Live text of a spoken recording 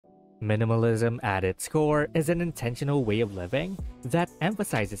Minimalism at its core is an intentional way of living that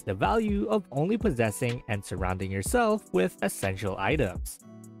emphasizes the value of only possessing and surrounding yourself with essential items.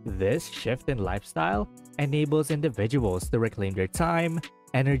 This shift in lifestyle enables individuals to reclaim their time,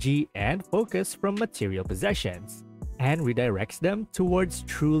 energy, and focus from material possessions, and redirects them towards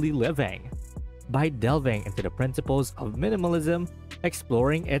truly living. By delving into the principles of minimalism,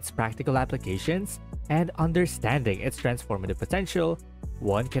 exploring its practical applications, and understanding its transformative potential,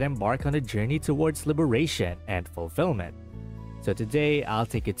 one can embark on a journey towards liberation and fulfillment. So today, I'll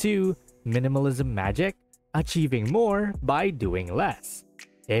take you to Minimalism Magic, Achieving More by Doing Less.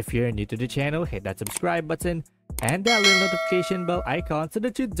 If you're new to the channel, hit that subscribe button and that little notification bell icon so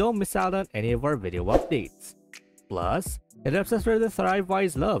that you don't miss out on any of our video updates. Plus, it helps us further Thrive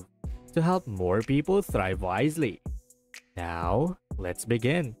Wise Love to help more people thrive wisely. Now, let's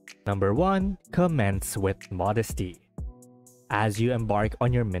begin. Number 1. Commence with modesty. As you embark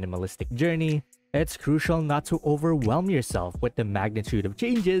on your minimalistic journey, it's crucial not to overwhelm yourself with the magnitude of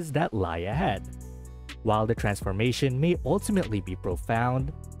changes that lie ahead. While the transformation may ultimately be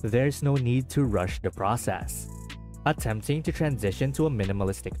profound, there's no need to rush the process. Attempting to transition to a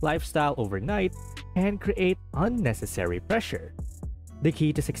minimalistic lifestyle overnight can create unnecessary pressure. The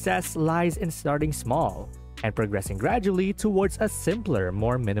key to success lies in starting small and progressing gradually towards a simpler,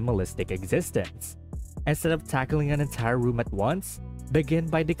 more minimalistic existence. Instead of tackling an entire room at once, begin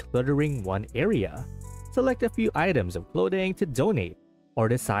by decluttering one area. Select a few items of clothing to donate, or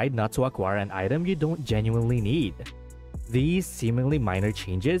decide not to acquire an item you don't genuinely need. These seemingly minor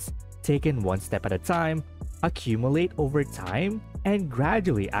changes, taken one step at a time, accumulate over time and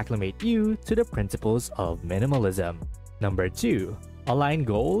gradually acclimate you to the principles of minimalism. Number 2. Align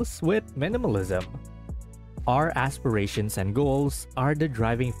goals with minimalism. Our aspirations and goals are the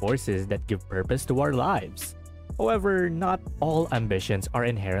driving forces that give purpose to our lives. However, not all ambitions are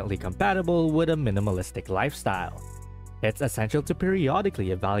inherently compatible with a minimalistic lifestyle. It's essential to periodically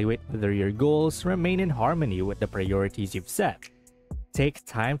evaluate whether your goals remain in harmony with the priorities you've set. Take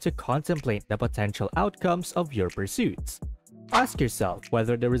time to contemplate the potential outcomes of your pursuits. Ask yourself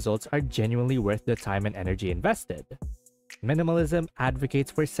whether the results are genuinely worth the time and energy invested. Minimalism advocates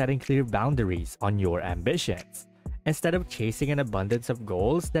for setting clear boundaries on your ambitions. Instead of chasing an abundance of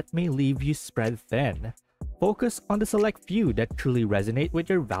goals that may leave you spread thin, focus on the select few that truly resonate with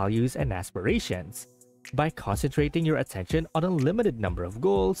your values and aspirations. By concentrating your attention on a limited number of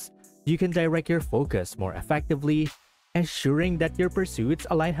goals, you can direct your focus more effectively, ensuring that your pursuits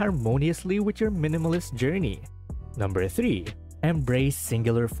align harmoniously with your minimalist journey. Number 3. Embrace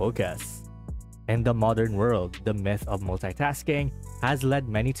singular focus. In the modern world, the myth of multitasking has led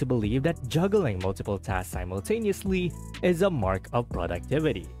many to believe that juggling multiple tasks simultaneously is a mark of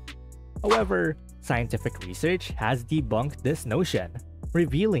productivity. However, scientific research has debunked this notion,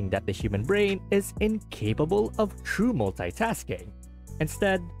 revealing that the human brain is incapable of true multitasking.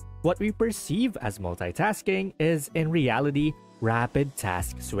 Instead, what we perceive as multitasking is in reality rapid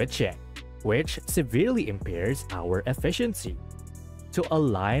task switching, which severely impairs our efficiency. To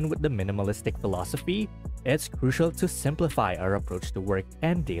align with the minimalistic philosophy, it's crucial to simplify our approach to work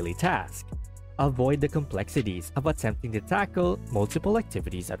and daily tasks. Avoid the complexities of attempting to tackle multiple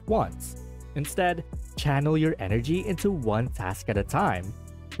activities at once. Instead, channel your energy into one task at a time,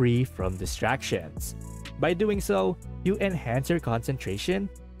 free from distractions. By doing so, you enhance your concentration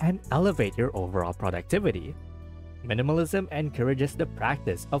and elevate your overall productivity. Minimalism encourages the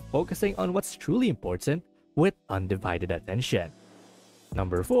practice of focusing on what's truly important with undivided attention.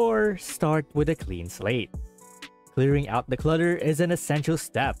 Number 4. Start with a clean slate. Clearing out the clutter is an essential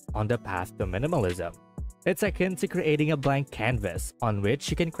step on the path to minimalism. It's akin to creating a blank canvas on which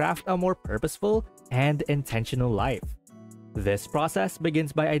you can craft a more purposeful and intentional life. This process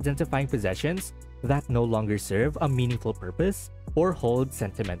begins by identifying possessions that no longer serve a meaningful purpose or hold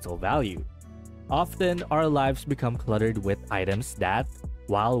sentimental value. Often, our lives become cluttered with items that,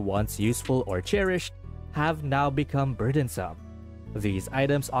 while once useful or cherished, have now become burdensome. These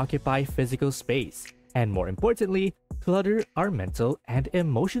items occupy physical space, and more importantly, clutter our mental and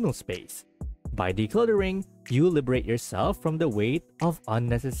emotional space. By decluttering, you liberate yourself from the weight of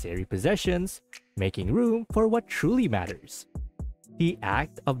unnecessary possessions, making room for what truly matters. The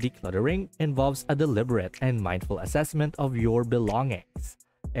act of decluttering involves a deliberate and mindful assessment of your belongings.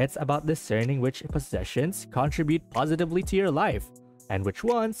 It's about discerning which possessions contribute positively to your life and which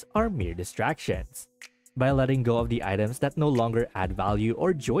ones are mere distractions. By letting go of the items that no longer add value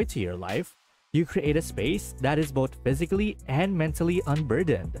or joy to your life, you create a space that is both physically and mentally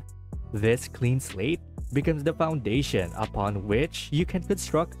unburdened. This clean slate becomes the foundation upon which you can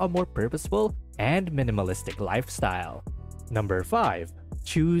construct a more purposeful and minimalistic lifestyle. Number 5.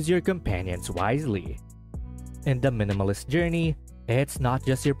 Choose your companions wisely. In the minimalist journey, it's not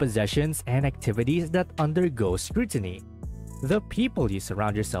just your possessions and activities that undergo scrutiny. The people you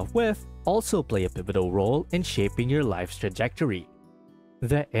surround yourself with also play a pivotal role in shaping your life's trajectory.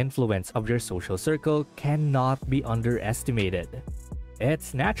 The influence of your social circle cannot be underestimated.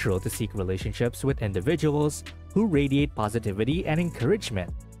 It's natural to seek relationships with individuals who radiate positivity and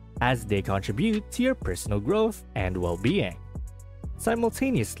encouragement, as they contribute to your personal growth and well-being.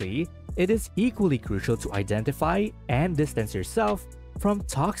 Simultaneously, it is equally crucial to identify and distance yourself from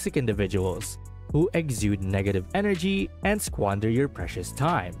toxic individuals who exude negative energy and squander your precious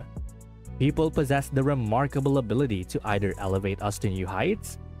time. People possess the remarkable ability to either elevate us to new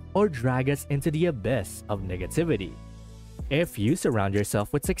heights or drag us into the abyss of negativity. If you surround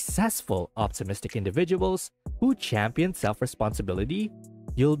yourself with successful, optimistic individuals who champion self-responsibility,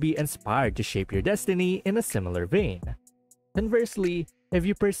 you'll be inspired to shape your destiny in a similar vein. Conversely, if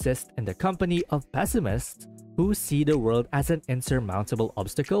you persist in the company of pessimists who see the world as an insurmountable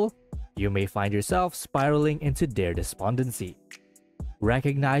obstacle, you may find yourself spiraling into their despondency.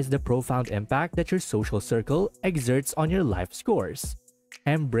 Recognize the profound impact that your social circle exerts on your life's course.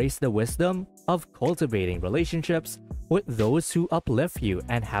 Embrace the wisdom of cultivating relationships with those who uplift you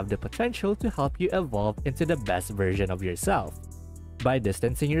and have the potential to help you evolve into the best version of yourself. By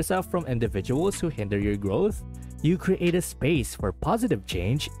distancing yourself from individuals who hinder your growth, you create a space for positive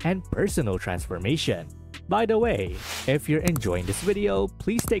change and personal transformation. By the way, if you're enjoying this video,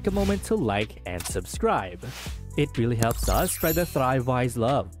 please take a moment to like and subscribe. It really helps us spread the Thrive Wise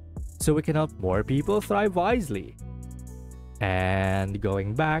love, so we can help more people thrive wisely. And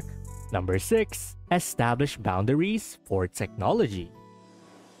going back, number 6, establish boundaries for technology.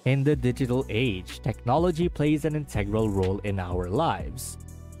 In the digital age, technology plays an integral role in our lives.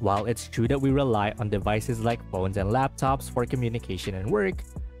 While it's true that we rely on devices like phones and laptops for communication and work,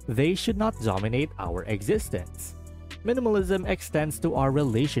 they should not dominate our existence. Minimalism extends to our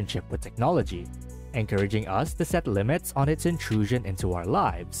relationship with technology, encouraging us to set limits on its intrusion into our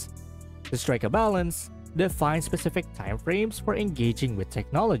lives. To strike a balance, define specific timeframes for engaging with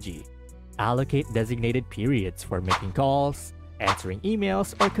technology. Allocate designated periods for making calls, answering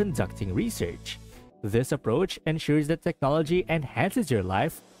emails, or conducting research. This approach ensures that technology enhances your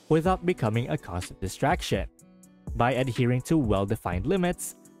life without becoming a constant distraction. By adhering to well-defined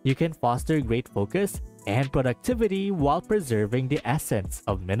limits, you can foster great focus and productivity while preserving the essence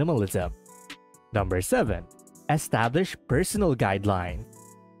of minimalism. Number 7. Establish personal guidelines.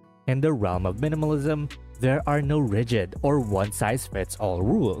 In the realm of minimalism, there are no rigid or one-size-fits-all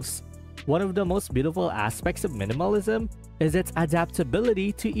rules. One of the most beautiful aspects of minimalism is its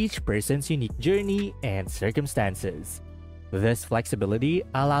adaptability to each person's unique journey and circumstances. This flexibility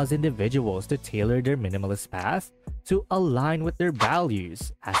allows individuals to tailor their minimalist path to align with their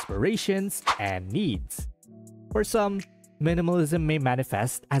values, aspirations, and needs. For some, minimalism may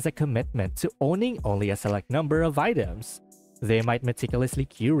manifest as a commitment to owning only a select number of items. They might meticulously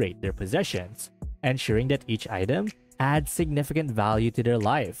curate their possessions, ensuring that each item adds significant value to their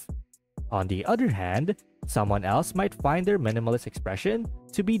life. On the other hand, someone else might find their minimalist expression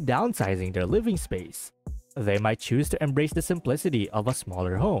to be downsizing their living space. They might choose to embrace the simplicity of a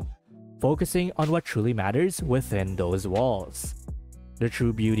smaller home, focusing on what truly matters within those walls. The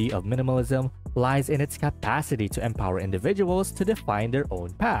true beauty of minimalism lies in its capacity to empower individuals to define their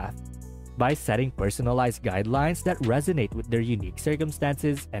own path. By setting personalized guidelines that resonate with their unique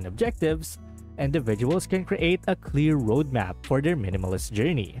circumstances and objectives, individuals can create a clear roadmap for their minimalist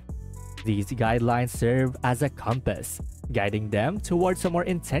journey. These guidelines serve as a compass, guiding them towards a more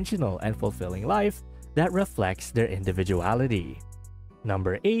intentional and fulfilling life that reflects their individuality.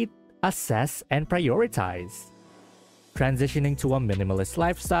 Number 8. Assess and prioritize. Transitioning to a minimalist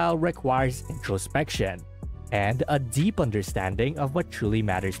lifestyle requires introspection and a deep understanding of what truly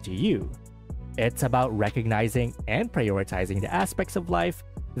matters to you. It's about recognizing and prioritizing the aspects of life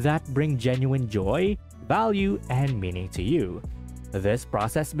that bring genuine joy, value, and meaning to you. This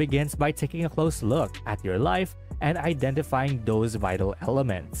process begins by taking a close look at your life and identifying those vital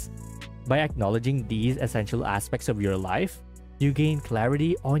elements. By acknowledging these essential aspects of your life, you gain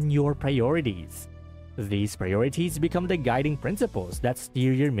clarity on your priorities. These priorities become the guiding principles that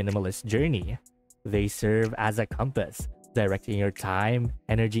steer your minimalist journey. They serve as a compass, directing your time,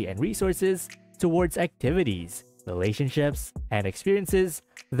 energy, and resources towards activities, relationships, and experiences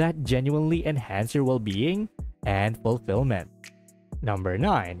that genuinely enhance your well-being and fulfillment. Number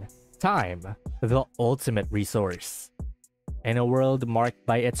 9. Time, the ultimate resource. In a world marked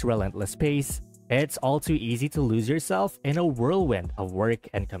by its relentless pace, it's all too easy to lose yourself in a whirlwind of work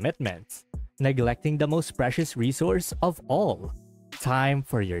and commitments, neglecting the most precious resource of all, time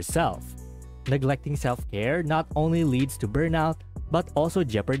for yourself. Neglecting self-care not only leads to burnout, but also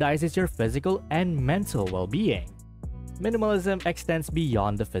jeopardizes your physical and mental well-being. Minimalism extends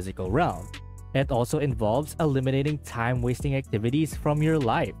beyond the physical realm. It also involves eliminating time-wasting activities from your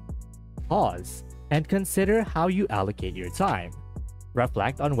life. Pause and consider how you allocate your time.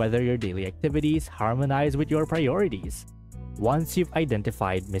 Reflect on whether your daily activities harmonize with your priorities. Once you've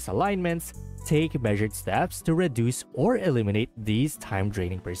identified misalignments, take measured steps to reduce or eliminate these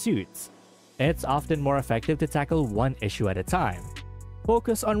time-draining pursuits. It's often more effective to tackle one issue at a time.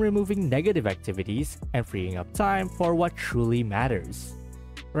 Focus on removing negative activities and freeing up time for what truly matters.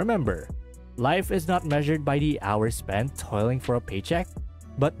 Remember, life is not measured by the hours spent toiling for a paycheck,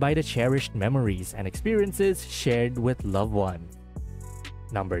 but by the cherished memories and experiences shared with loved ones.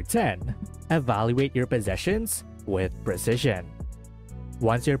 Number 10. Evaluate your possessions with precision.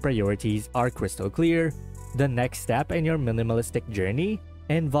 Once your priorities are crystal clear, the next step in your minimalistic journey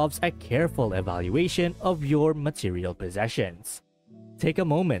involves a careful evaluation of your material possessions. Take a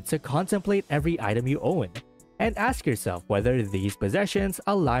moment to contemplate every item you own and ask yourself whether these possessions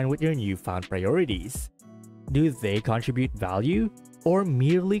align with your newfound priorities. Do they contribute value or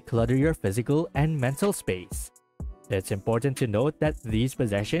merely clutter your physical and mental space? It's important to note that these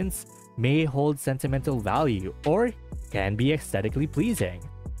possessions may hold sentimental value or can be aesthetically pleasing.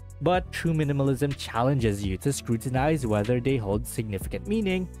 But true minimalism challenges you to scrutinize whether they hold significant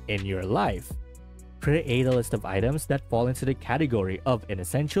meaning in your life. Create a list of items that fall into the category of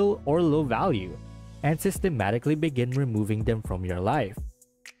inessential or low value, and systematically begin removing them from your life.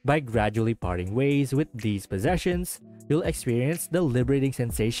 By gradually parting ways with these possessions, you'll experience the liberating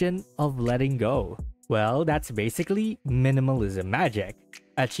sensation of letting go. Well, that's basically minimalism magic,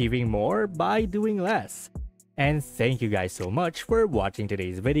 achieving more by doing less. And thank you guys so much for watching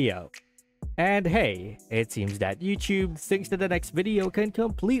today's video. And hey, it seems that YouTube thinks that the next video can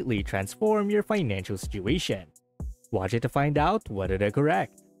completely transform your financial situation. Watch it to find out whether they're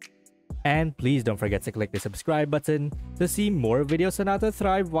correct. And please don't forget to click the subscribe button to see more videos on how to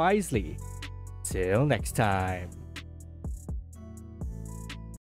thrive wisely. Till next time.